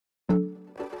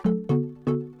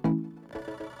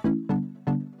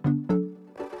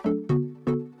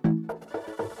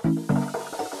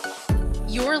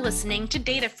You're listening to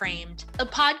Data Framed, a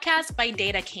podcast by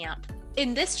Data Camp.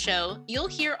 In this show, you'll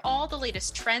hear all the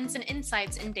latest trends and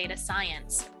insights in data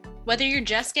science. Whether you're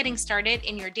just getting started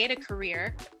in your data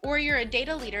career or you're a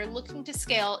data leader looking to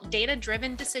scale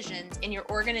data-driven decisions in your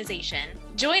organization,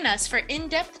 join us for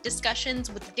in-depth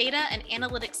discussions with data and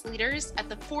analytics leaders at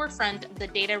the forefront of the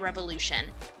data revolution.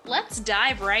 Let's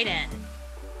dive right in.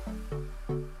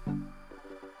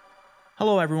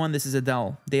 Hello everyone, this is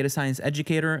Adele, data science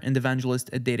educator and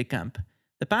evangelist at Data Camp.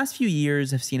 The past few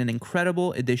years have seen an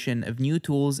incredible addition of new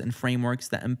tools and frameworks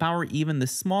that empower even the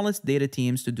smallest data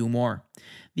teams to do more.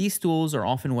 These tools are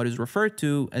often what is referred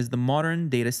to as the modern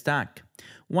data stack.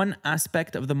 One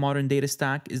aspect of the modern data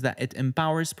stack is that it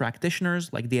empowers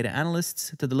practitioners like data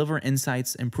analysts to deliver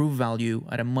insights and prove value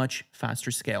at a much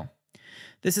faster scale.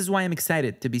 This is why I'm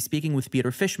excited to be speaking with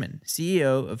Peter Fishman,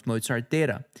 CEO of Mozart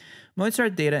Data.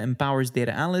 Mozart Data empowers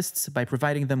data analysts by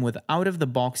providing them with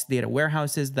out-of-the-box data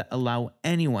warehouses that allow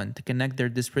anyone to connect their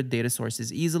disparate data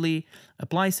sources easily,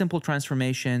 apply simple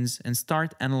transformations, and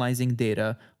start analyzing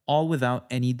data, all without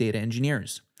any data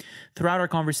engineers. Throughout our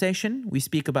conversation, we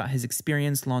speak about his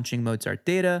experience launching Mozart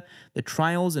Data, the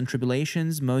trials and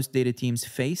tribulations most data teams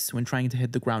face when trying to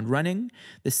hit the ground running,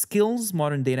 the skills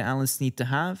modern data analysts need to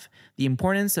have, the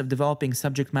importance of developing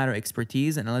subject matter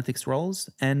expertise in analytics roles,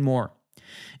 and more.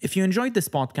 If you enjoyed this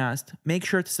podcast, make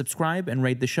sure to subscribe and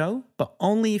rate the show, but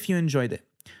only if you enjoyed it.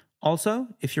 Also,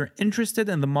 if you're interested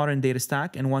in the modern data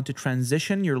stack and want to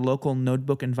transition your local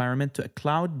notebook environment to a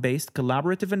cloud-based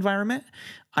collaborative environment,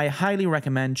 I highly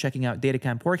recommend checking out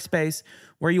DataCamp Workspace,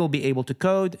 where you'll be able to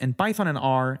code in Python and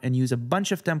R and use a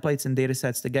bunch of templates and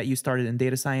datasets to get you started in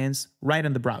data science right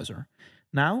in the browser.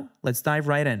 Now, let's dive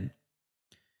right in.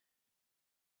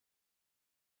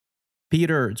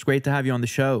 Peter, it's great to have you on the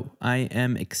show. I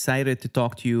am excited to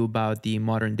talk to you about the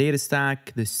modern data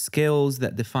stack, the skills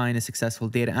that define a successful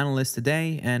data analyst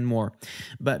today, and more.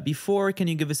 But before, can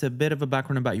you give us a bit of a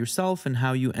background about yourself and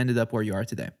how you ended up where you are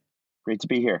today? Great to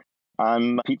be here.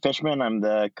 I'm Pete Fishman. I'm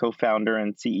the co-founder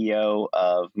and CEO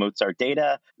of Mozart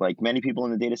Data. Like many people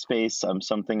in the data space, I'm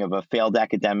something of a failed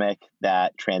academic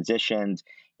that transitioned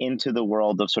into the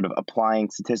world of sort of applying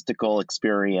statistical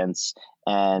experience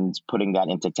and putting that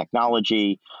into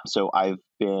technology. So I've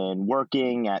been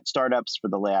working at startups for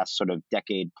the last sort of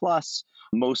decade plus,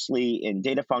 mostly in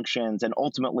data functions, and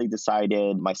ultimately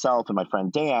decided, myself and my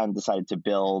friend Dan decided to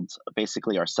build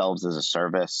basically ourselves as a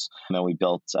service. And then we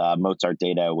built Mozart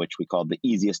Data, which we called the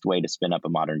easiest way to spin up a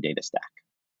modern data stack.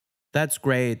 That's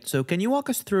great. So can you walk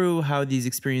us through how these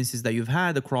experiences that you've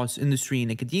had across industry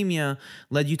and academia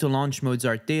led you to launch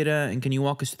Mozart Data? And can you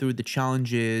walk us through the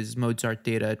challenges Mozart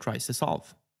Data tries to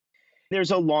solve?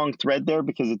 There's a long thread there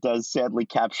because it does sadly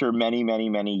capture many, many,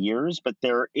 many years, but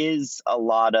there is a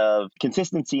lot of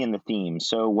consistency in the theme.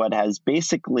 So what has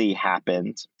basically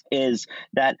happened is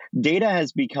that data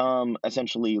has become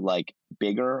essentially like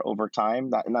bigger over time,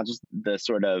 not just the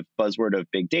sort of buzzword of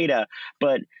big data,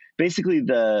 but basically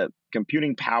the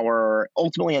computing power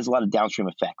ultimately has a lot of downstream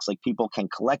effects. Like people can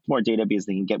collect more data because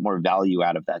they can get more value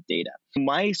out of that data.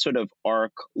 My sort of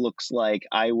arc looks like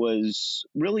I was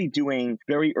really doing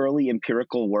very early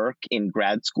empirical work in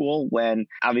grad school when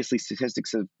obviously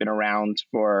statistics have been around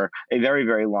for a very,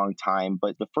 very long time.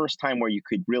 But the first time where you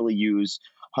could really use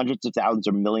hundreds of thousands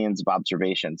or millions of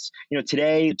observations.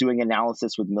 Today doing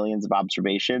analysis with millions of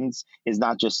observations is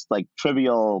not just like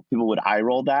trivial. People would eye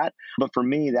roll that. But for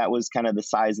me, that was kind of the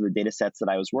size of the data sets that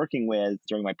I was working with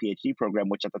during my PhD program,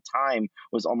 which at the time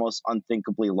was almost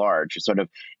unthinkably large, sort of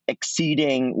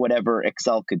exceeding whatever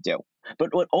Excel could do.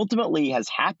 But what ultimately has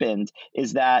happened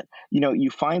is that, you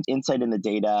find insight in the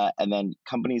data and then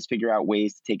companies figure out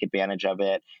ways to take advantage of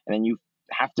it. And then you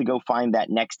have to go find that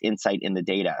next insight in the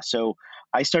data. So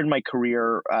I started my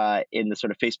career in the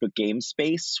sort of Facebook game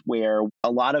space where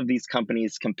a lot of these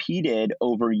companies competed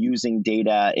over using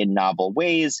data in novel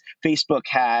ways. Facebook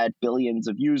had billions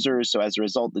of users. So as a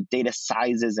result, the data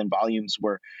sizes and volumes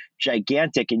were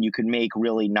gigantic and you could make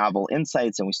really novel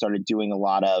insights. And we started doing a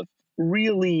lot of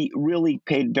really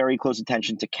paid very close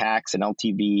attention to CACs and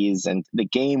LTVs. And the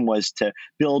game was to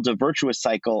build a virtuous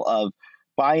cycle of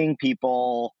buying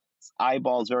people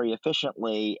eyeballs very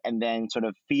efficiently and then sort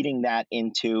of feeding that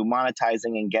into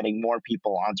monetizing and getting more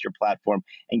people onto your platform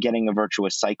and getting a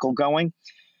virtuous cycle going.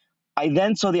 I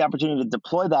then saw the opportunity to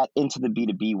deploy that into the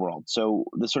B2B world. So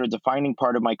the sort of defining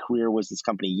part of my career was this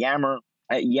company Yammer.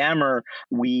 At Yammer,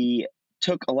 we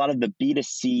took a lot of the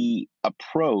B2C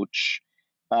approach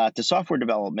to software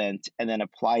development and then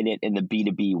applied it in the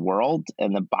B2B world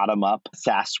and the bottom up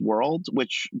SaaS world,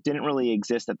 which didn't really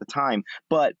exist at the time.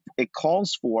 But it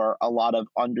calls for a lot of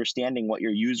understanding what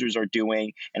your users are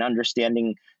doing and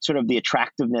understanding sort of the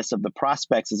attractiveness of the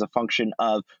prospects as a function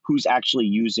of who's actually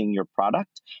using your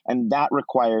product. And that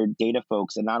required data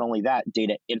folks. And not only that,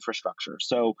 data infrastructure.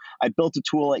 So I built a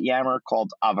tool at Yammer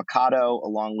called Avocado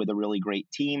along with a really great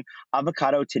team.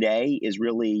 Avocado today is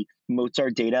really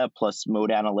Mozart data plus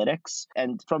mode analytics.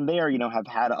 And from there, have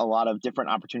had a lot of different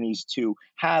opportunities to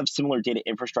have similar data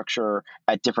infrastructure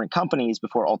at different companies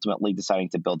before ultimately deciding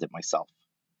to build it myself.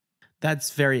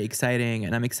 That's very exciting,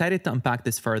 and I'm excited to unpack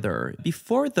this further.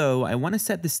 Before, though, I want to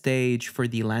set the stage for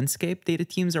the landscape data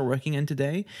teams are working in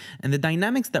today and the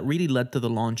dynamics that really led to the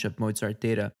launch of Mozart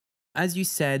Data. As you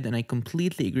said, and I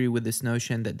completely agree with this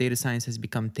notion that data science has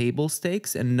become table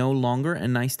stakes and no longer a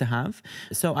nice to have.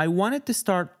 So I wanted to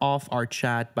start off our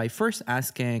chat by first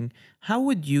asking, how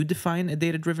would you define a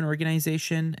data-driven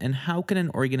organization, and how can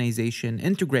an organization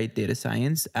integrate data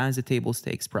science as a table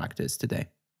stakes practice today?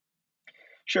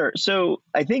 Sure. So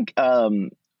I think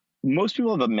most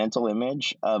people have a mental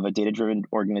image of a data-driven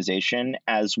organization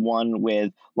as one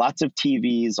with lots of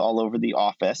TVs all over the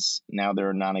office. Now there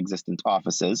are non-existent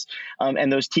offices.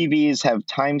 And those TVs have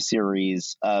time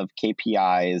series of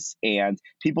KPIs, and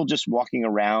people just walking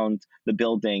around the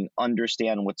building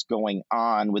understand what's going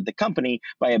on with the company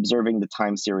by observing the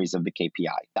time series of the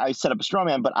KPI. I set up a straw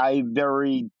man, but I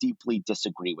very deeply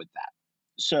disagree with that.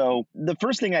 So the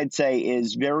first thing I'd say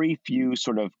is very few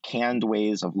sort of canned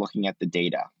ways of looking at the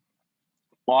data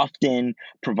often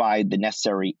provide the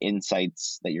necessary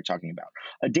insights that you're talking about.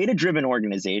 A data-driven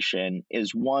organization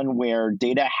is one where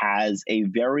data has a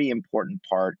very important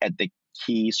part at the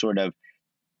key sort of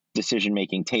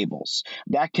decision-making tables.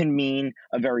 That can mean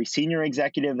a very senior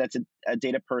executive that's a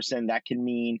data person. That can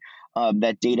mean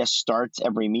that data starts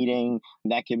every meeting.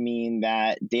 That can mean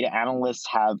that data analysts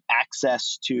have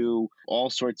access to all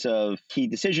sorts of key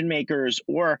decision makers,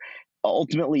 or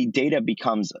ultimately data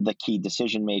becomes the key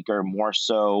decision maker more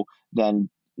so than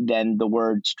the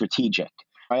word strategic.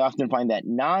 I often find that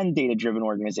non-data driven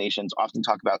organizations often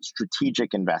talk about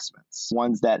strategic investments,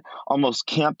 ones that almost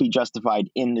can't be justified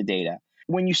in the data.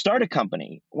 When you start a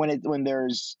company, when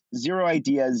there's zero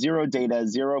ideas, zero data,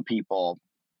 zero people,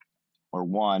 or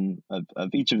one of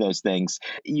each of those things,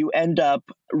 you end up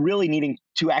really needing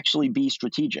to actually be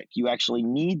strategic. You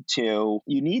need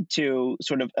to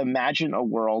sort of imagine a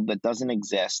world that doesn't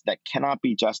exist, that cannot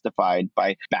be justified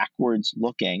by backwards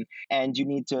looking, and you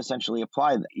need to essentially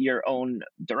apply your own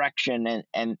direction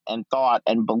and thought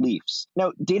and beliefs.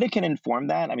 Now, data can inform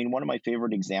that. I mean, one of my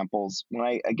favorite examples, when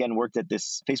I again worked at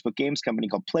this Facebook games company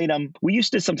called Playdom, we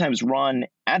used to sometimes run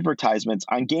advertisements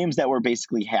on games that were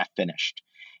basically half finished.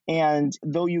 And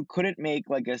though you couldn't make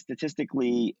like a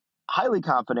statistically highly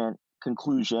confident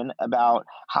conclusion about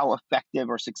how effective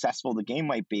or successful the game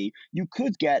might be, you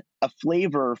could get a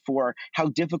flavor for how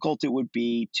difficult it would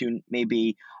be to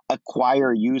maybe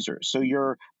acquire users. So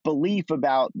your belief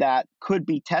about that could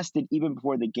be tested even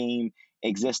before the game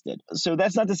existed. So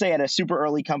that's not to say at a super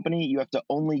early company, you have to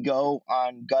only go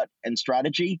on gut and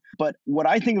strategy. But what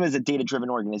I think of as a data-driven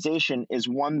organization is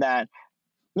one that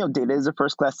data is a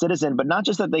first-class citizen, but not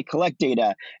just that they collect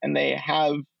data and they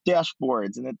have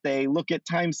dashboards and that they look at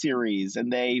time series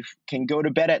and they can go to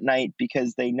bed at night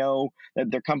because they know that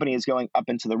their company is going up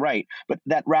and to the right, but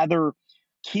that rather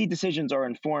key decisions are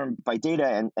informed by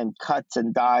data and cuts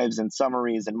and dives and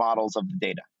summaries and models of the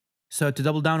data. So to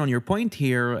double down on your point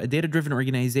here, a data-driven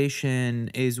organization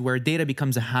is where data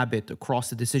becomes a habit across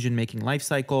the decision-making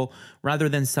lifecycle rather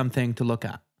than something to look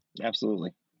at.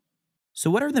 Absolutely. So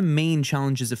what are the main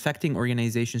challenges affecting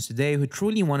organizations today who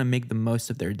truly want to make the most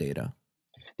of their data?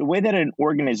 The way that an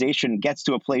organization gets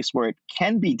to a place where it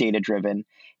can be data-driven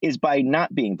is by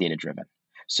not being data-driven.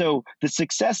 So the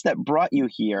success that brought you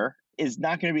here is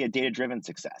not going to be a data-driven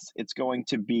success. It's going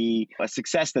to be a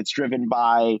success that's driven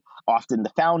by often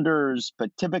the founders,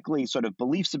 but typically sort of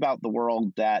beliefs about the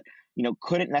world that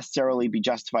couldn't necessarily be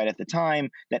justified at the time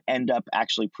that end up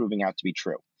actually proving out to be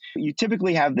true. You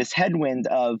typically have this headwind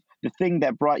of the thing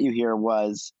that brought you here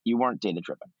was you weren't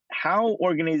data-driven. How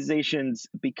organizations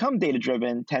become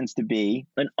data-driven tends to be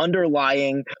an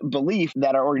underlying belief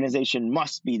that our organization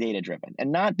must be data-driven.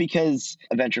 And not because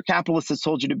a venture capitalist has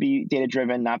told you to be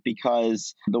data-driven, not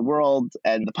because the world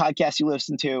and the podcasts you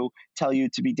listen to tell you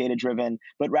to be data-driven,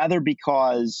 but rather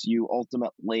because you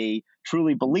ultimately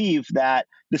truly believe that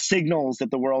the signals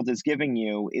that the world is giving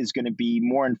you is going to be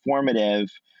more informative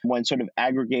when sort of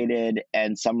aggregated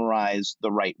and summarized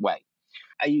the right way.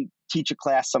 I teach a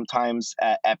class sometimes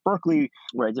at Berkeley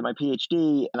where I did my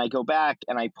PhD, and I go back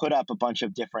and I put up a bunch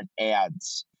of different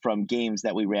ads from games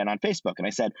that we ran on Facebook. And I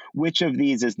said, which of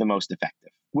these is the most effective?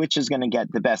 Which is going to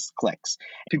get the best clicks?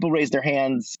 People raise their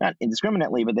hands, not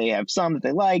indiscriminately, but they have some that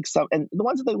they like. Some, and the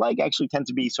ones that they like actually tend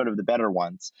to be sort of the better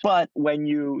ones. But when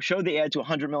you show the ad to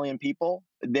 100 million people,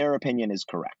 their opinion is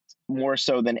correct, more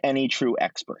so than any true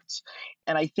experts.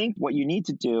 And I think what you need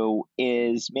to do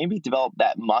is maybe develop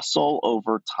that muscle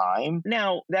over time.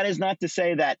 Now, that is not to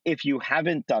say that if you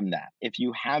haven't done that, if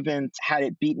you haven't had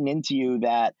it beaten into you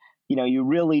that, you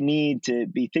really need to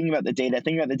be thinking about the data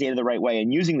the right way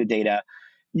and using the data,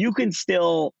 you can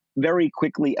still very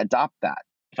quickly adopt that.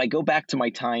 If I go back to my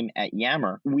time at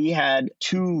Yammer, we had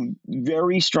two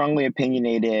very strongly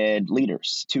opinionated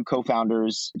leaders, two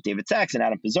co-founders, David Sachs and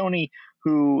Adam Pizzoni,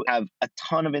 who have a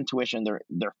ton of intuition.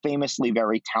 They're famously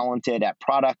very talented at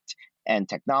product and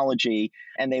technology,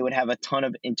 and they would have a ton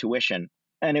of intuition.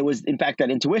 And it was, in fact, that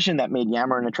intuition that made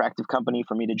Yammer an attractive company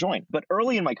for me to join. But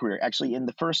early in my career, actually in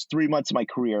the first 3 months of my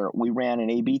career, we ran an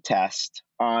A/B test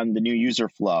on the new user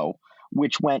flow,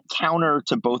 which went counter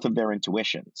to both of their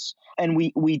intuitions. And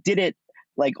we did it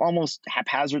like almost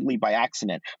haphazardly by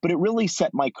accident, but it really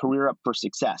set my career up for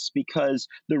success because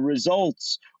the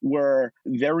results were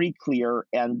very clear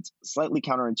and slightly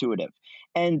counterintuitive.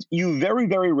 And you very,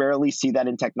 very rarely see that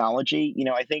in technology.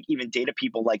 I think even data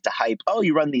people like to hype, oh,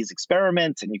 you run these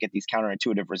experiments and you get these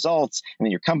counterintuitive results and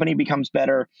then your company becomes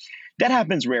better. That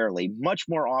happens rarely. Much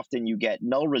more often you get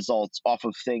null results off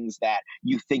of things that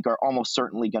you think are almost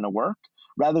certainly going to work,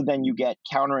 rather than you get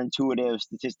counterintuitive,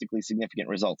 statistically significant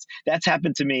results. That's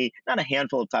happened to me not a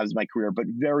handful of times in my career, but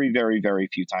very, very, very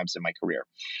few times in my career.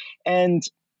 And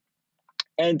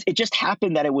it just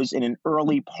happened that it was in an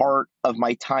early part of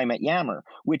my time at Yammer,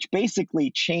 which basically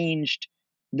changed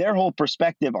their whole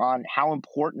perspective on how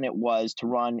important it was to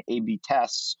run A/B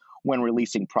tests when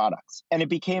releasing products. And it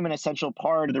became an essential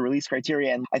part of the release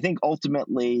criteria. And I think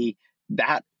ultimately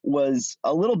that was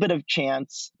a little bit of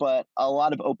chance, but a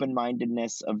lot of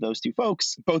open-mindedness of those two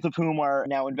folks, both of whom are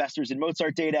now investors in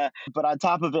Mozart data. But on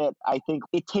top of it, I think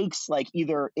it takes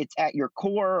either it's at your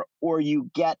core or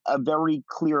you get a very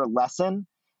clear lesson,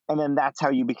 and then that's how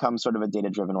you become sort of a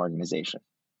data-driven organization.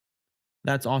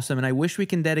 That's awesome. And I wish we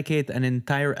can dedicate an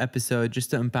entire episode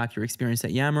just to unpack your experience at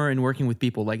Yammer and working with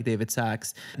people like David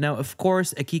Sachs. Now, of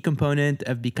course, a key component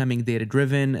of becoming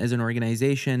data-driven as an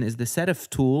organization is the set of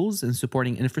tools and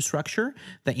supporting infrastructure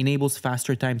that enables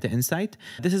faster time to insight.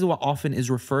 This is what often is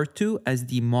referred to as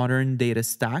the modern data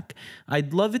stack.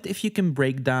 I'd love it if you can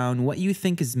break down what you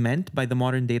think is meant by the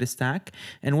modern data stack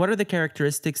and what are the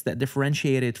characteristics that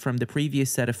differentiate it from the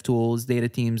previous set of tools data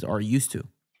teams are used to.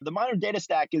 The modern data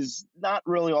stack is not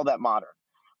really all that modern.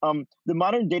 The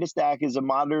modern data stack is a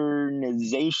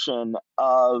modernization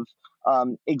of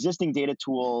existing data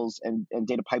tools and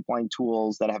data pipeline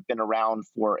tools that have been around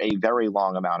for a very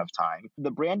long amount of time. The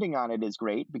branding on it is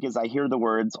great because I hear the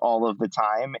words all of the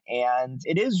time, and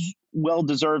it is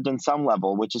well-deserved in some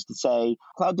level, which is to say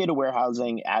cloud data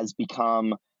warehousing has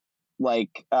become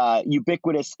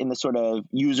ubiquitous in the sort of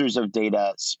users of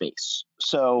data space.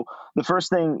 So the first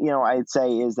thing, I'd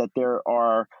say is that there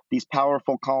are these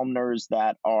powerful columnars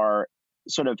that are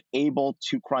sort of able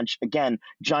to crunch, again,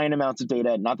 giant amounts of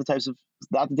data, not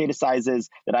the data sizes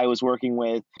that I was working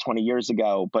with 20 years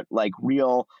ago, but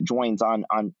real joins on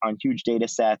huge data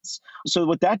sets. So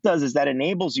what that does is that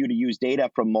enables you to use data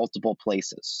from multiple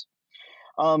places.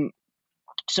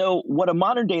 So what a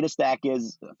modern data stack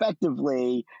is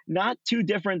effectively not too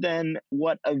different than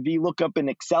what a VLOOKUP in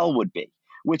Excel would be,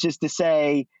 which is to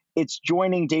say it's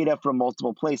joining data from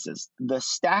multiple places. The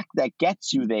stack that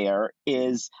gets you there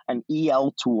is an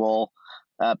EL tool,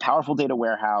 a powerful data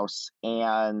warehouse,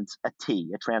 and a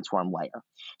transform layer.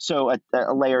 So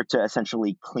a layer to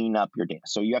essentially clean up your data.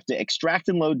 So you have to extract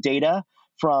and load data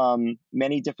from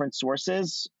many different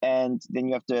sources, and then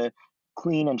you have to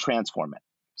clean and transform it.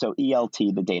 So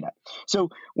ELT, the data. So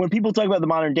when people talk about the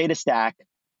modern data stack,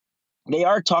 they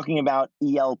are talking about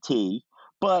ELT,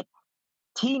 but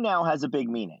T now has a big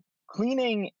meaning.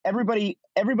 Cleaning,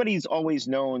 everybody's always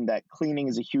known that cleaning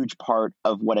is a huge part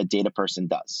of what a data person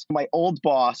does. My old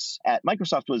boss at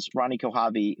Microsoft was Ronnie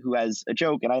Kohavi, who has a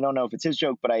joke, and I don't know if it's his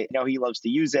joke, but I know he loves to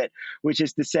use it, which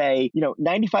is to say,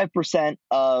 95%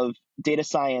 of data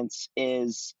science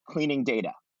is cleaning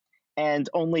data, and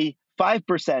only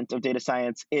 5% of data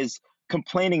science is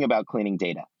complaining about cleaning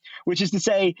data, which is to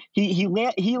say he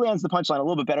lands the punchline a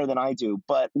little bit better than I do.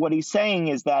 But what he's saying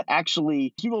is that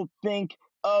actually people think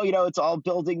oh, it's all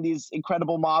building these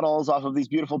incredible models off of these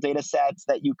beautiful data sets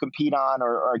that you compete on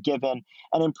or are given.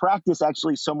 And in practice,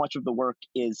 actually, so much of the work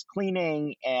is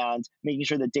cleaning and making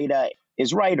sure the data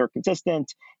is right or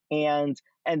consistent. And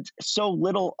so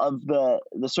little of the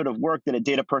sort of work that a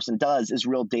data person does is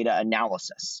real data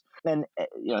analysis. And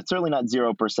it's certainly not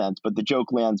 0%, but the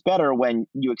joke lands better when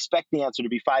you expect the answer to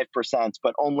be 5%,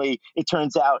 but only it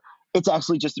turns out it's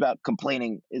actually just about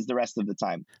complaining is the rest of the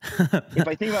time. If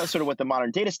I think about sort of what the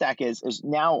modern data stack is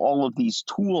now all of these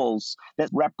tools that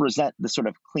represent the sort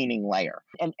of cleaning layer.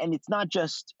 And it's not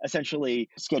just essentially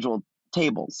scheduled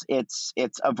tables. It's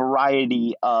a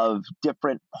variety of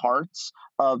different parts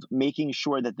of making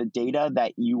sure that the data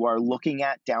that you are looking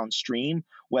at downstream,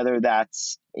 whether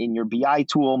that's in your BI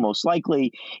tool, most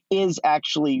likely, is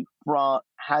actually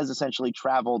has essentially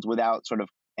traveled without sort of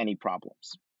any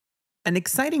problems. An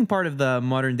exciting part of the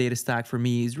modern data stack for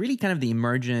me is really kind of the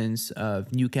emergence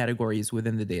of new categories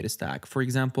within the data stack. For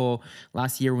example,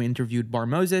 last year we interviewed Bar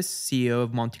Moses, CEO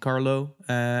of Monte Carlo,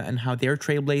 and how they're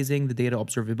trailblazing the data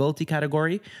observability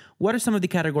category. What are some of the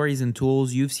categories and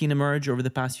tools you've seen emerge over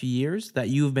the past few years that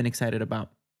you've been excited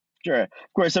about? Sure. Of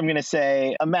course, I'm going to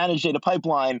say a managed data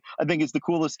pipeline, I think, is the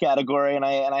coolest category. And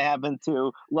I happen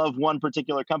to love one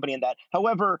particular company in that.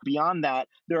 However, beyond that,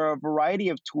 there are a variety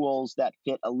of tools that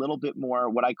fit a little bit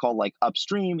more what I call like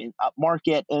upstream and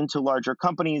upmarket into larger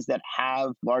companies that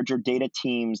have larger data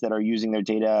teams that are using their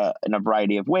data in a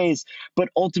variety of ways. But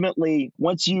ultimately,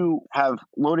 once you have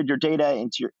loaded your data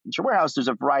into your warehouse, there's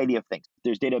a variety of things.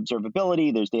 There's data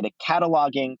observability, there's data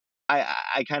cataloging.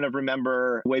 I kind of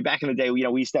remember way back in the day, we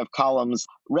used to have columns,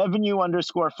 revenue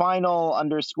underscore final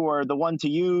underscore the one to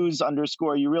use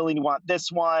underscore you really want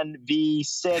this one,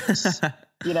 V6,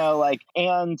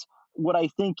 and what I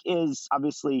think is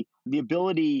obviously the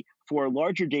ability for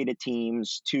larger data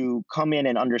teams to come in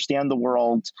and understand the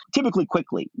world typically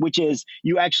quickly, which is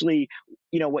you actually,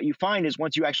 what you find is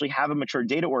once you actually have a mature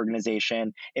data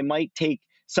organization, it might take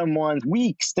someone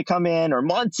weeks to come in or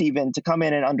months even to come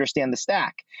in and understand the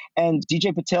stack. And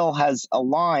DJ Patil has a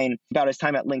line about his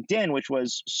time at LinkedIn, which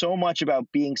was so much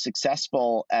about being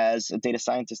successful as a data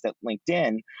scientist at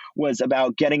LinkedIn was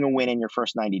about getting a win in your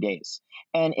first 90 days.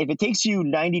 And if it takes you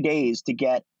 90 days to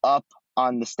get up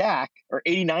on the stack or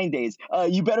 89 days,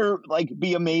 you better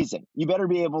be amazing. You better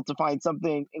be able to find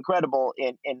something incredible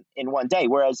in one day.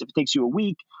 Whereas if it takes you a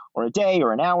week or a day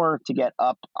or an hour to get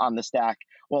up on the stack,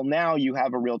 well, now you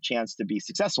have a real chance to be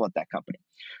successful at that company.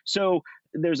 So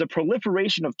there's a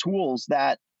proliferation of tools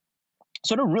that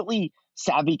sort of really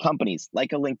savvy companies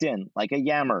like a LinkedIn, like a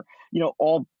Yammer,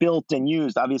 all built and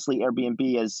used. Obviously,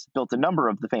 Airbnb has built a number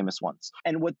of the famous ones.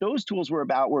 And what those tools were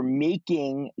about were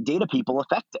making data people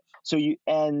effective.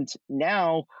 And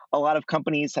now a lot of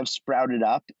companies have sprouted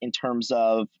up in terms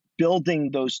of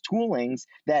building those toolings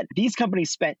that these companies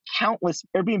spent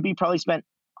Airbnb probably spent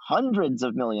hundreds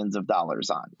of millions of dollars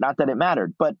on. Not that it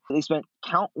mattered, but they spent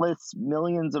countless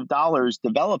millions of dollars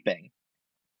developing.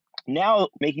 Now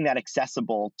making that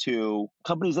accessible to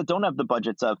companies that don't have the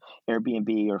budgets of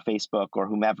Airbnb or Facebook or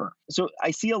whomever. So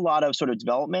I see a lot of sort of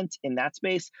development in that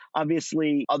space.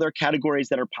 Obviously, other categories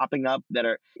that are popping up that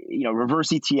are,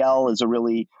 reverse ETL is a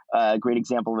really great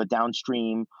example of a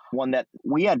downstream one that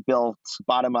we had built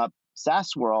bottom up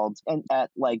SaaS world and at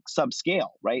subscale,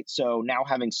 right? So now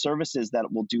having services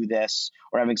that will do this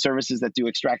or having services that do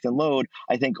extract and load,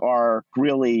 I think are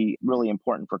really, really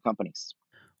important for companies.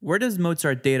 Where does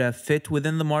Mozart data fit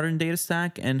within the modern data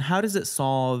stack, and how does it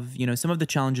solve, some of the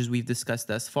challenges we've discussed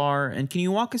thus far? And can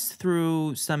you walk us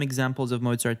through some examples of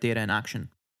Mozart data in action?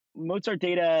 Mozart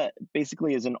data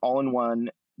basically is an all-in-one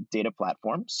data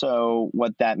platform. So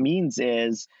what that means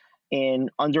is in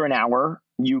under an hour,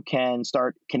 you can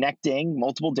start connecting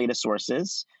multiple data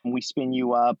sources. We spin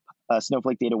you up a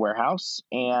Snowflake data warehouse,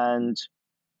 and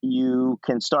you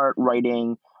can start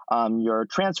writing your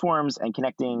transforms and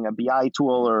connecting a BI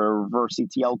tool or a reverse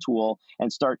ETL tool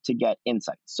and start to get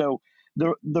insights. So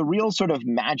the real sort of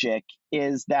magic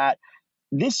is that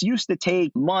this used to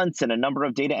take months and a number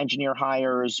of data engineer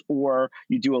hires, or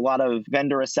you do a lot of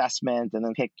vendor assessment and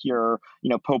then pick your,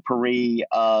 potpourri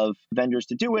of vendors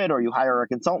to do it, or you hire a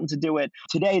consultant to do it.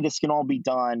 Today, this can all be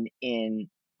done in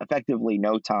effectively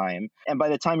no time. And by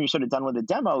the time you're sort of done with the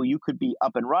demo, you could be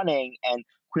up and running and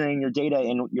querying your data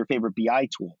in your favorite BI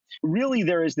tool. Really,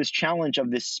 there is this challenge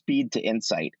of this speed to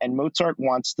insight. And Mozart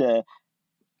wants to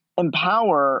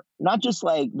empower not just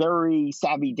very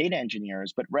savvy data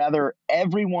engineers, but rather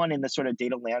everyone in the sort of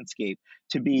data landscape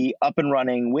to be up and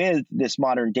running with this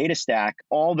modern data stack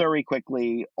all very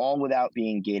quickly, all without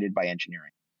being gated by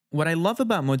engineering. What I love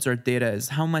about Mozart Data is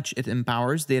how much it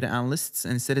empowers data analysts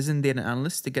and citizen data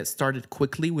analysts to get started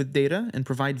quickly with data and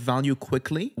provide value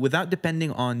quickly without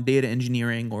depending on data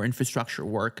engineering or infrastructure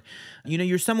work.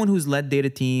 You're someone who's led data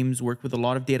teams, worked with a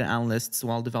lot of data analysts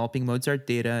while developing Mozart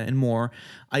Data and more.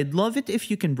 I'd love it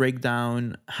if you can break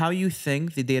down how you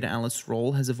think the data analyst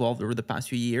role has evolved over the past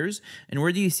few years and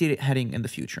where do you see it heading in the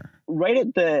future? Right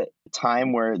at the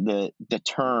time where the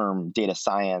term data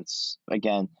science,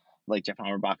 again, like Jeff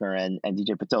Hammerbacher and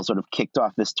DJ Patel sort of kicked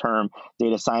off this term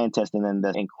data scientist, and then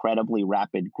the incredibly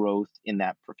rapid growth in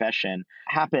that profession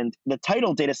happened. The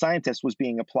title data scientist was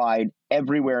being applied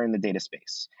everywhere in the data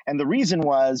space. And the reason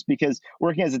was because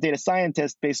working as a data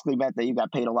scientist basically meant that you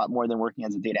got paid a lot more than working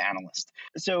as a data analyst.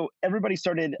 So everybody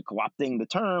started co-opting the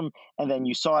term, and then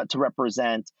you saw it to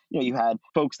represent, you had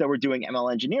folks that were doing ML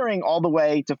engineering all the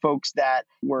way to folks that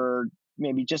were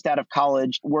maybe just out of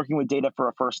college working with data for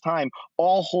a first time,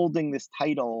 all holding this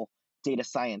title data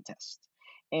scientist.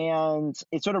 And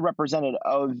it sort of represented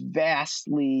a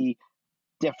vastly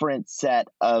different set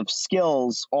of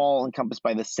skills, all encompassed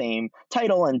by the same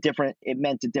title, and it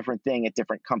meant a different thing at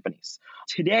different companies.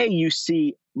 Today, you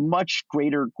see much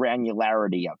greater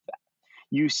granularity of that.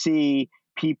 You see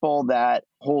people that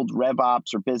hold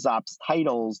RevOps or BizOps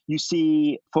titles. You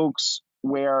see folks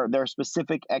where their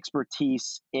specific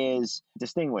expertise is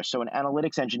distinguished. So an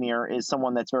analytics engineer is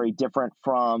someone that's very different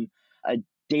from a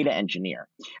data engineer.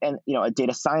 And a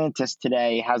data scientist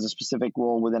today has a specific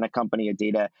role within a company. A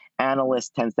data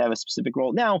analyst tends to have a specific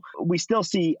role. Now, we still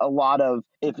see a lot of,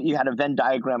 if you had a Venn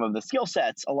diagram of the skill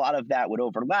sets, a lot of that would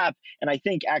overlap. And I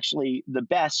think actually the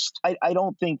best, I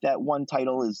don't think that one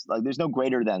title is like, there's no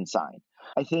greater than sign.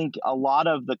 I think a lot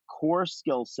of the core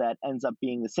skill set ends up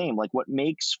being the same. Like what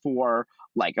makes for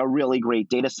like a really great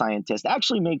data scientist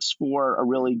actually makes for a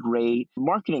really great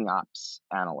marketing ops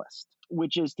analyst,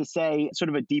 which is to say sort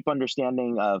of a deep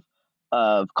understanding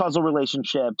of causal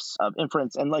relationships, of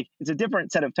inference. And like it's a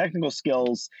different set of technical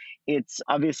skills. It's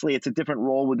a different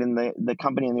role within the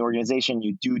company and the organization.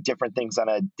 You do different things on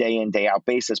a day in, day out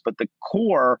basis, but the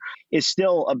core is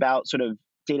still about sort of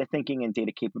data thinking and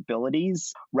data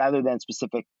capabilities rather than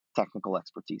specific technical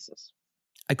expertises.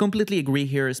 I completely agree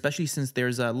here, especially since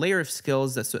there's a layer of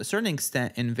skills that's to a certain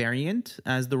extent invariant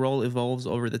as the role evolves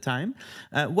over the time.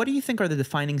 What do you think are the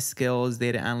defining skills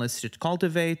data analysts should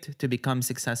cultivate to become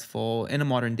successful in a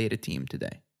modern data team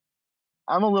today?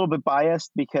 I'm a little bit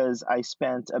biased because I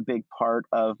spent a big part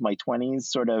of my 20s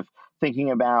sort of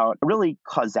thinking about really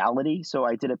causality. So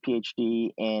I did a PhD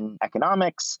in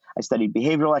economics. I studied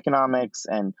behavioral economics.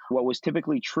 And what was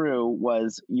typically true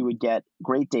was you would get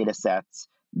great data sets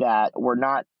that were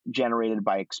not generated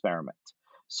by experiment.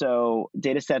 So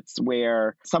data sets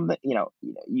where something,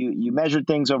 you measured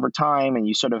things over time and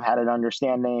you sort of had an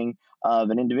understanding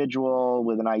of an individual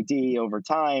with an ID over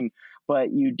time,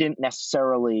 but you didn't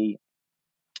necessarily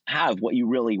have what you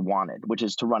really wanted, which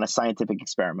is to run a scientific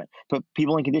experiment, put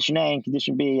people in condition A and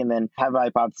condition B, and then have a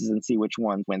hypothesis and see which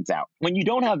one wins out. When you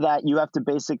don't have that, you have to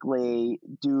basically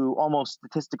do almost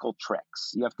statistical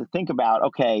tricks. You have to think about,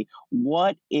 okay,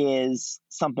 what is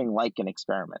something like an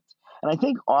experiment? And I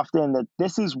think often that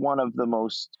this is one of the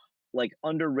most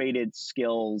underrated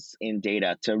skills in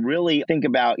data, to really think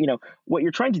about, what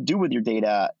you're trying to do with your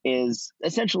data is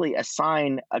essentially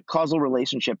assign a causal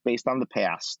relationship based on the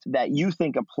past that you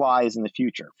think applies in the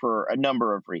future for a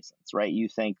number of reasons, right? You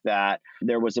think that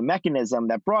there was a mechanism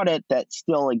that brought it that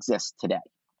still exists today.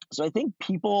 So I think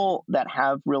people that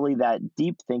have really that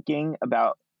deep thinking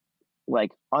about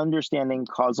understanding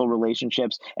causal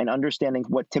relationships and understanding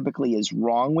what typically is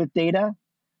wrong with data.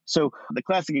 So the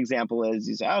classic example is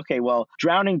you say, okay, well,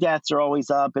 drowning deaths are always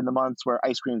up in the months where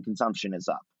ice cream consumption is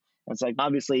up. And it's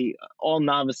obviously all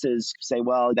novices say,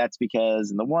 well, that's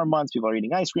because in the warm months, people are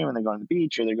eating ice cream and they're going to the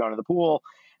beach or they're going to the pool.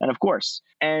 And of course,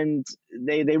 and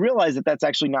they realize that that's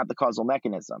actually not the causal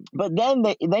mechanism. But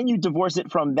then you divorce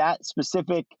it from that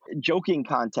specific joking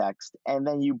context, and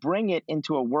then you bring it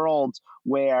into a world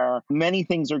where many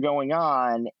things are going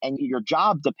on and your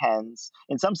job depends,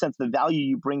 in some sense, the value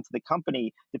you bring to the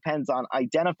company depends on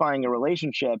identifying a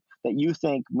relationship that you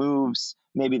think moves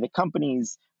maybe the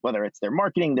company's, whether it's their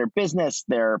marketing, their business,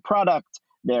 their product,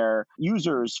 their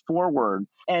users forward.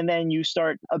 And then you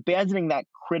start abandoning that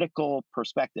critical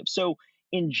perspective. So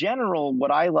in general, what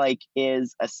I like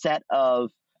is a set of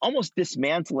almost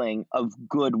dismantling of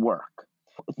good work.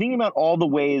 Thinking about all the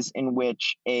ways in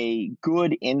which a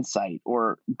good insight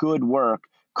or good work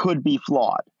could be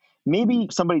flawed. maybe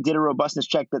somebody did a robustness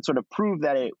check that sort of proved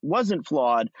that it wasn't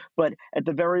flawed, but at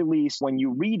the very least, when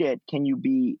you read it, can you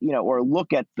be, or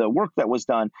look at the work that was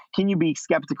done, can you be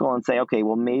skeptical and say, okay,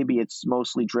 well, maybe it's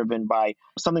mostly driven by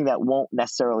something that won't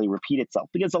necessarily repeat itself?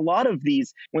 Because a lot of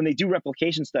these, when they do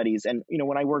replication studies, and,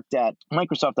 when I worked at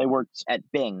Microsoft, I worked at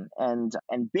Bing, and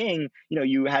Bing,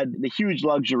 you had the huge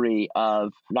luxury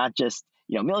of not just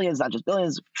millions, not just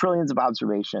billions, trillions of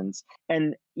observations.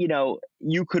 And,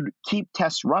 you could keep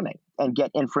tests running and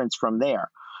get inference from there.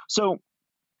 So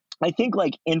I think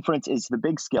like inference is the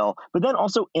big skill, but then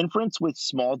also inference with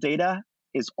small data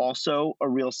is also a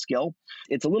real skill.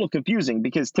 It's a little confusing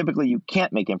because typically you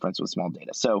can't make inference with small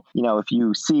data. So, if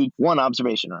you see one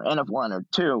observation or N of one or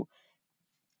two,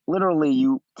 literally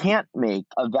you can't make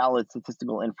a valid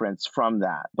statistical inference from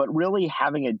that. But really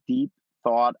having a deep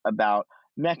thought about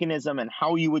mechanism and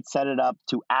how you would set it up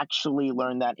to actually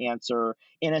learn that answer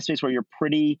in a space where you're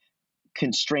pretty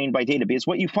constrained by data. Because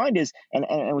what you find is, and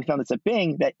we found this at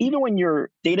Bing, that even when your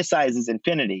data size is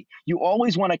infinity, you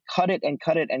always want to cut it and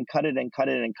cut it and cut it and cut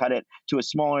it and cut it to a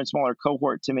smaller and smaller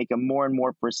cohort to make a more and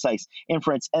more precise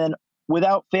inference. And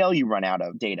without fail, you run out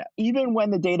of data, even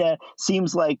when the data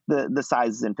seems like the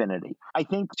size is infinity. I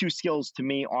think two skills to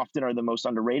me often are the most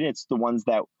underrated. It's the ones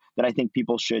that I think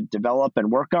people should develop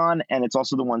and work on. And it's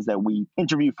also the ones that we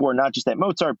interview for, not just at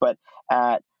Mozart, but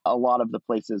at a lot of the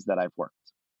places that I've worked.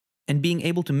 And being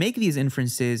able to make these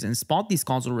inferences and spot these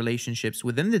causal relationships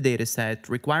within the data set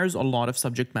requires a lot of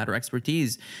subject matter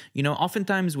expertise.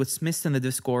 Oftentimes what's missed in the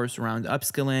discourse around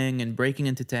upskilling and breaking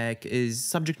into tech is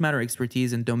subject matter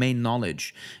expertise and domain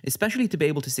knowledge, especially to be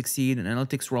able to succeed in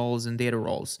analytics roles and data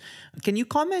roles. Can you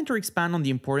comment or expand on the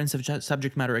importance of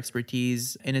subject matter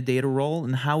expertise in a data role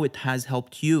and how it has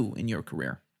helped you in your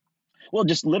career? Well,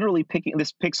 just literally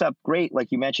this picks up great,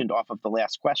 like you mentioned, off of the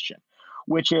last question,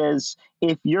 which is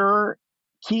if your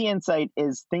key insight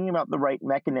is thinking about the right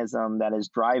mechanism that is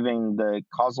driving the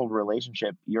causal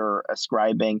relationship you're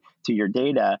ascribing to your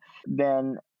data,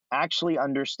 then actually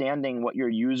understanding what your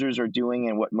users are doing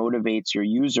and what motivates your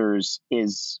users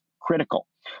is critical.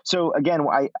 So again,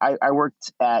 I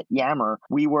worked at Yammer.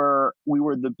 We were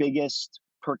the biggest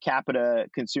per capita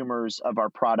consumers of our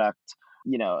product,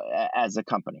 as a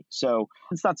company. So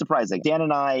it's not surprising. Dan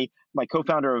and I, my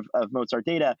co-founder of Mozart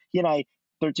Data, he and I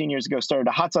 13 years ago started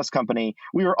a hot sauce company.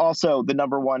 We were also the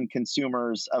number one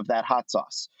consumers of that hot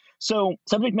sauce. So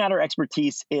subject matter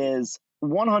expertise is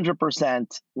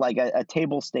 100% like a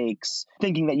table stakes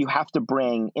thinking that you have to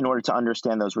bring in order to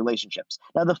understand those relationships.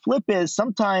 Now, the flip is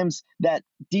sometimes that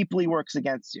deeply works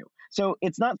against you. So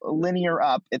it's not linear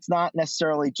up. It's not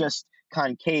necessarily just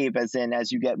concave, as in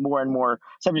as you get more and more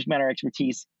subject matter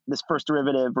expertise, this first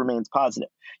derivative remains positive.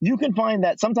 You can find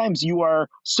that sometimes you are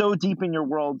so deep in your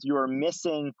world, you are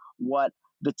missing what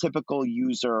the typical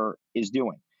user is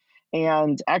doing.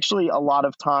 And actually, a lot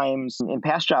of times in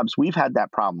past jobs, we've had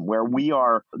that problem where we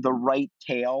are the right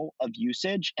tail of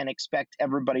usage and expect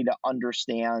everybody to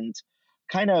understand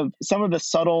kind of some of the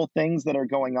subtle things that are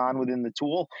going on within the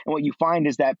tool. And what you find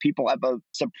is that people have a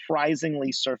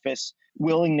surprisingly surface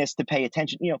willingness to pay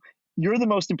attention. You're the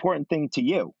most important thing to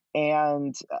you.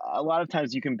 And a lot of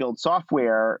times you can build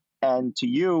software and to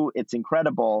you, it's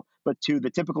incredible. But to the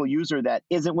typical user that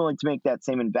isn't willing to make that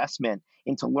same investment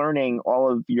into learning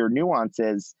all of your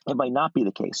nuances, it might not be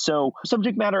the case. So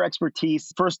subject matter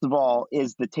expertise, first of all,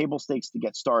 is the table stakes to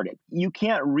get started. You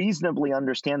can't reasonably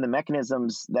understand the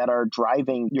mechanisms that are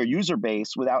driving your user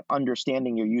base without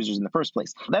understanding your users in the first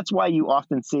place. That's why you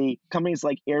often see companies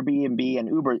like Airbnb and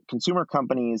Uber, consumer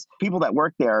companies, people that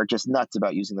work there are just nuts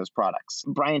about using those products.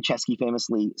 Brian Chesky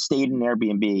famously stayed in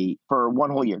Airbnb for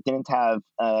one whole year, didn't have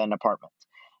an apartment.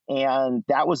 And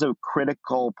that was a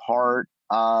critical part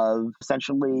of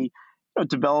essentially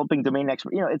developing domain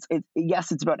expert.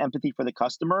 Yes, it's about empathy for the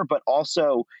customer, but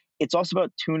it's also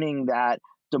about tuning that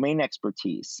domain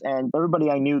expertise. And everybody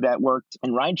I knew that worked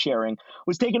in ride sharing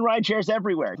was taking ride shares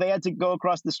everywhere. If they had to go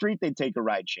across the street, they'd take a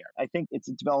ride share. I think it's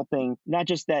developing not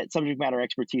just that subject matter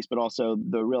expertise, but also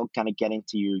the real kind of getting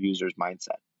to your user's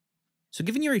mindset. So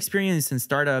given your experience in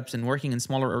startups and working in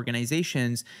smaller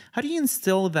organizations, how do you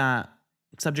instill that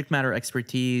subject matter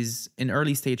expertise in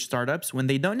early stage startups when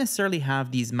they don't necessarily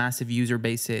have these massive user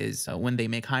bases when they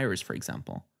make hires, for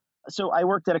example? So I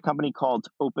worked at a company called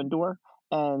Opendoor,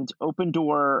 and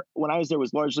Opendoor, when I was there,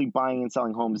 was largely buying and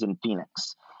selling homes in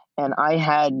Phoenix. And I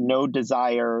had no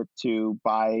desire to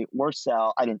buy or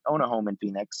sell. I didn't own a home in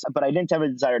Phoenix, but I didn't have a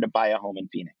desire to buy a home in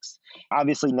Phoenix.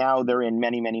 Obviously, now they're in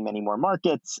many, many, many more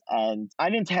markets. And I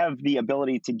didn't have the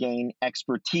ability to gain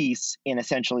expertise in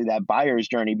essentially that buyer's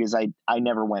journey because I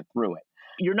never went through it.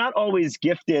 You're not always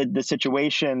gifted the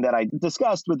situation that I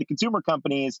discussed with the consumer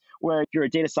companies where you're a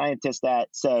data scientist at,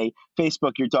 say,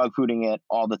 Facebook, you're dog fooding it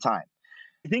all the time.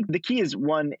 I think the key is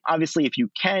one, obviously, if you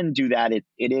can do that, it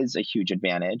is a huge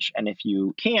advantage. And if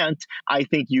you can't, I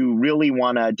think you really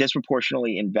want to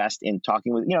disproportionately invest in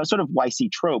talking with, sort of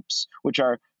YC tropes, which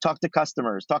are talk to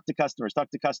customers, talk to customers, talk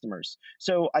to customers.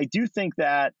 So I do think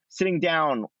that sitting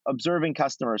down, observing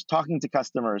customers, talking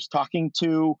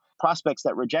to prospects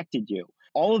that rejected you,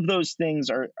 all of those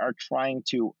things are trying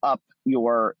to up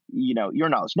your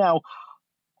knowledge. Now,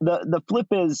 the flip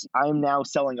is I'm now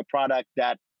selling a product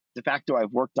that de facto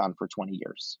I've worked on for 20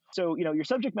 years. So, your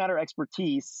subject matter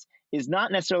expertise is not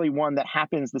necessarily one that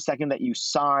happens the second that you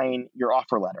sign your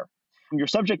offer letter. Your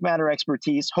subject matter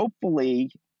expertise, hopefully,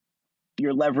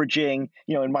 you're leveraging,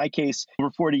 in my case,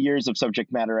 over 40 years of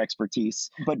subject matter expertise.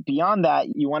 But beyond that,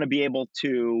 you want to be able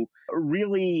to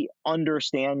really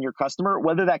understand your customer,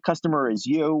 whether that customer is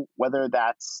you, whether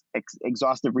that's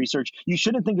exhaustive research. You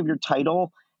shouldn't think of your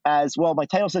title as, well, my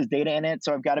title says data in it,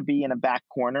 so I've got to be in a back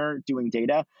corner doing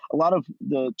data. A lot of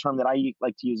the term that I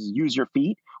like to use your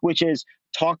feet, which is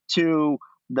talk to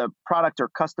the product or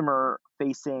customer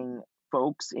facing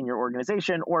folks in your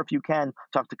organization, or if you can,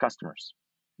 talk to customers.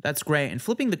 That's great. And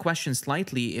flipping the question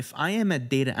slightly, if I am a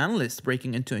data analyst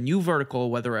breaking into a new vertical,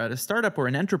 whether at a startup or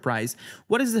an enterprise,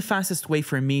 what is the fastest way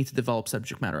for me to develop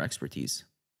subject matter expertise?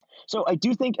 So I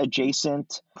do think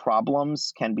adjacent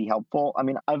problems can be helpful. I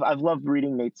mean, I've loved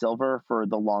reading Nate Silver for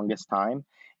the longest time.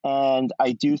 And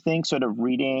I do think sort of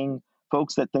reading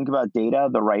folks that think about data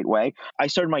the right way. I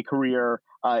started my career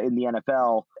in the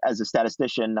NFL as a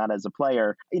statistician, not as a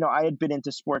player. I had been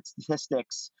into sports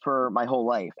statistics for my whole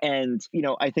life. And,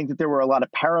 I think that there were a lot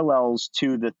of parallels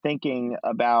to the thinking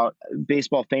about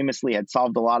baseball famously had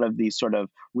solved a lot of these sort of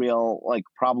real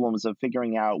problems of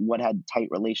figuring out what had tight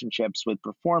relationships with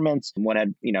performance and what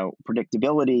had,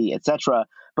 predictability, et cetera.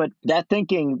 But that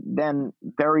thinking then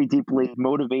very deeply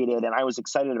motivated, and I was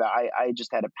excited about it. I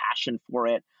just had a passion for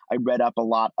it. I read up a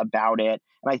lot about it.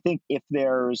 And I think if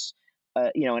there's,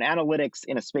 an analytics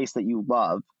in a space that you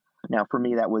love, now for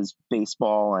me, that was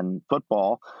baseball and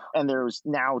football. And there's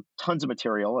now tons of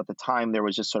material. At the time, there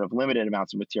was just sort of limited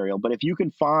amounts of material. But if you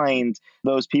can find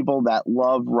those people that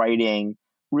love writing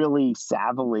really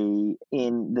savvily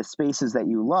in the spaces that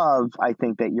you love, I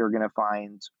think that you're going to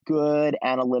find good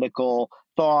analytical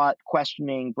thought,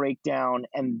 questioning, breakdown,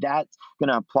 and that's going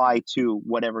to apply to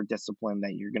whatever discipline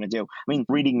that you're going to do. I mean,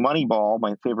 reading Moneyball,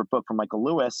 my favorite book from Michael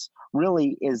Lewis,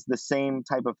 really is the same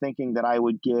type of thinking that I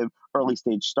would give early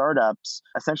stage startups,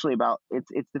 essentially about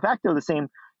it's de facto the same,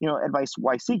 advice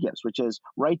YC gives, which is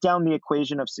write down the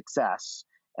equation of success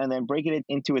and then break it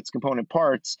into its component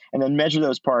parts and then measure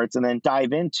those parts and then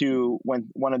dive into when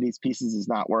one of these pieces is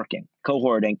not working,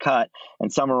 cohort and cut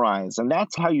and summarize. And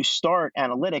that's how you start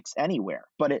analytics anywhere.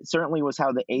 But it certainly was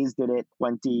how the A's did it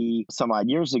 20 some odd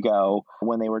years ago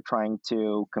when they were trying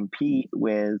to compete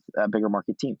with bigger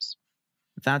market teams.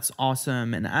 That's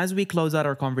awesome. And as we close out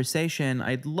our conversation,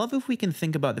 I'd love if we can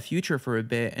think about the future for a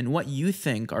bit and what you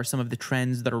think are some of the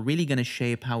trends that are really going to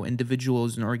shape how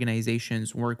individuals and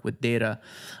organizations work with data.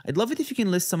 I'd love it if you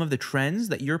can list some of the trends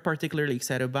that you're particularly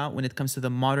excited about when it comes to the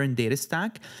modern data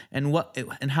stack and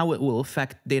how it will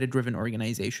affect data-driven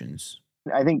organizations.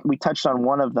 I think we touched on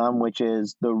one of them, which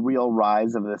is the real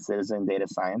rise of the citizen data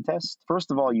scientist. First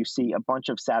of all, you see a bunch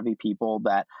of savvy people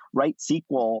that write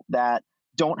SQL that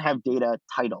don't have data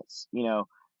titles,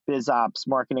 biz ops,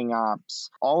 marketing ops,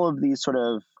 all of these sort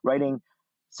of writing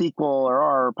SQL or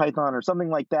R or Python or something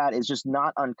like that is just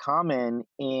not uncommon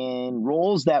in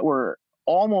roles that were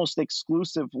almost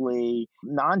exclusively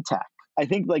non-tech. I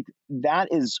think that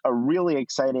is a really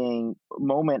exciting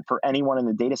moment for anyone in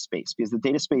the data space because the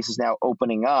data space is now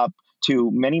opening up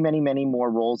to many, many, many more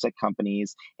roles at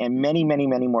companies and many, many,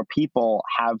 many more people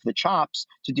have the chops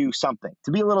to do something,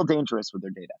 to be a little dangerous with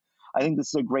their data. I think this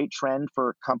is a great trend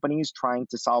for companies trying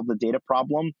to solve the data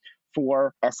problem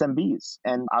for SMBs.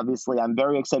 And obviously, I'm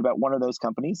very excited about one of those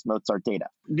companies, Mozart Data.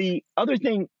 The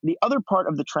other part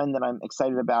of the trend that I'm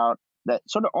excited about that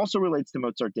sort of also relates to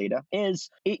Mozart Data is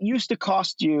it used to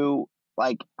cost you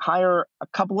hire a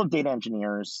couple of data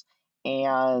engineers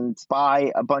and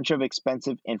buy a bunch of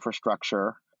expensive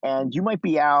infrastructure. And you might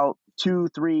be out $2,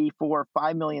 $3, $4,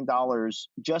 $5 million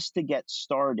just to get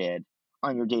started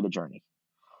on your data journey.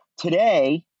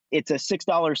 Today, it's a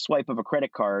 $6 swipe of a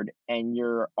credit card and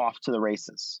you're off to the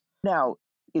races. Now,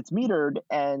 it's metered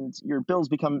and your bills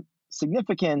become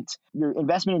significant. Your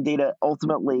investment in data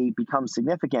ultimately becomes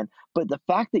significant. But the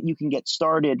fact that you can get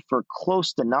started for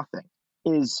close to nothing,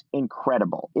 is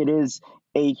incredible. It is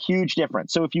a huge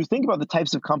difference. So if you think about the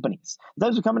types of companies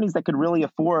that could really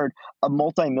afford a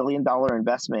multi-million-dollar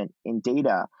investment in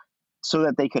data so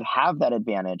that they could have that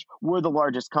advantage, were the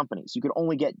largest companies. You could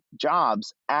only get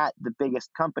jobs at the biggest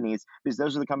companies because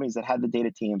those are the companies that had the data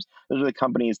teams. Those are the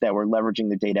companies that were leveraging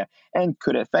the data and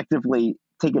could effectively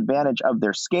take advantage of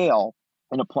their scale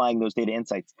in applying those data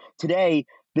insights. Today,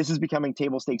 this is becoming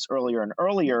table stakes earlier and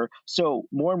earlier. So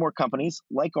more and more companies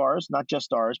like ours, not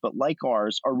just ours, but like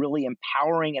ours, are really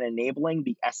empowering and enabling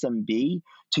the SMB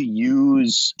to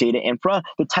use data infra,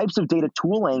 the types of data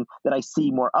tooling that I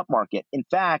see more upmarket. In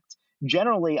fact,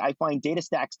 generally, I find data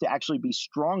stacks to actually be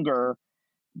stronger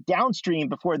downstream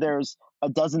before there's a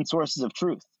dozen sources of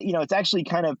truth. It's actually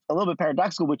kind of a little bit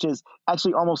paradoxical, which is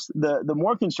actually almost the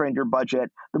more constrained your budget,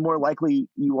 the more likely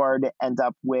you are to end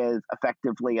up with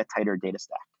effectively a tighter data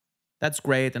stack. That's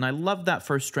great. And I love that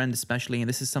first trend, especially. And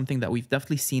this is something that we've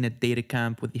definitely seen at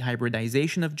DataCamp with the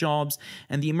hybridization of jobs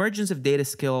and the emergence of data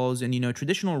skills and,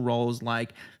 traditional roles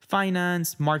like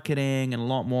finance, marketing, and a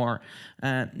lot more.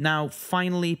 Now,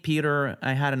 finally, Peter,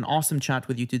 I had an awesome chat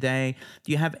with you today.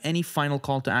 Do you have any final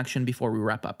call to action before we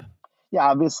wrap up? Yeah,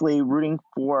 obviously rooting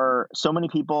for so many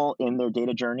people in their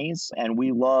data journeys. And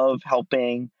we love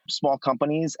helping small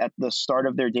companies at the start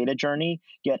of their data journey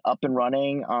get up and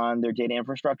running on their data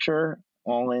infrastructure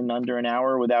all in under an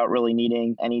hour without really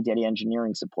needing any data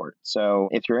engineering support. So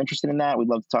if you're interested in that, we'd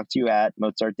love to talk to you at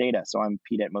Mozart Data. So I'm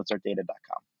Pete at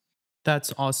mozartdata.com.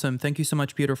 That's awesome. Thank you so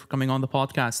much, Peter, for coming on the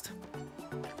podcast.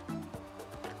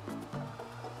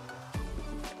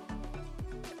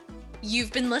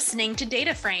 You've been listening to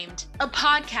Data Framed, a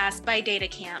podcast by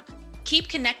DataCamp. Keep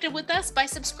connected with us by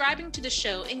subscribing to the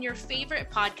show in your favorite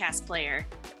podcast player.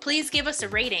 Please give us a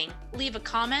rating, leave a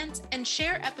comment, and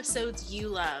share episodes you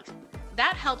love.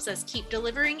 That helps us keep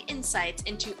delivering insights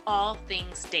into all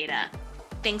things data.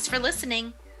 Thanks for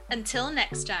listening. Until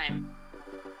next time.